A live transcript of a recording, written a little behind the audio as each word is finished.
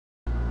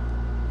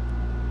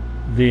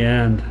The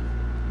end.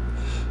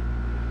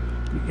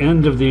 The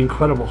end of the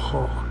Incredible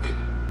Hulk.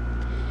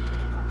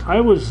 I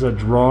was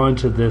drawn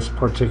to this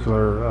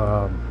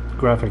particular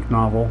graphic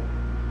novel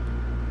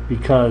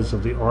because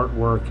of the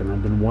artwork, and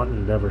I've been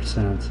wanting it ever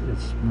since.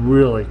 It's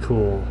really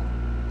cool.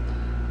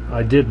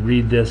 I did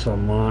read this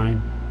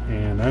online,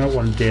 and I don't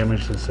want to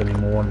damage this any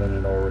more than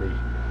it already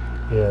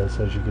is.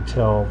 As you can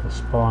tell, the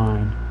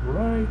spine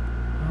right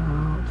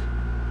out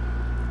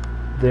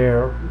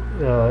there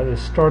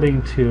is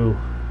starting to,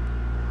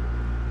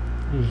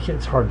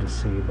 it's hard to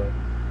see, but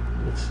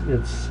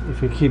it's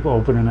if you keep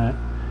opening it,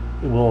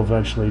 it will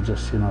eventually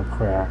just, you know,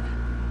 crack.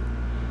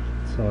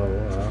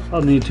 So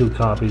I'll need 2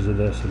 copies of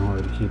this in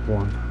order to keep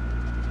one.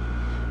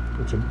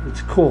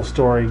 It's a cool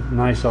story,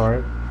 nice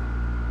art.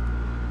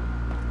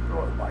 I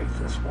really like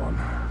this one.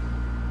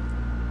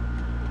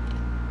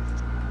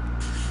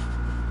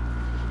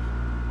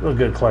 Real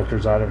good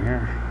collector's item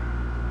here.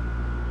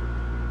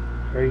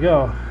 There you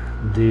go.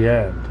 The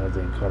end of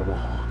the Incredible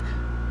Hulk.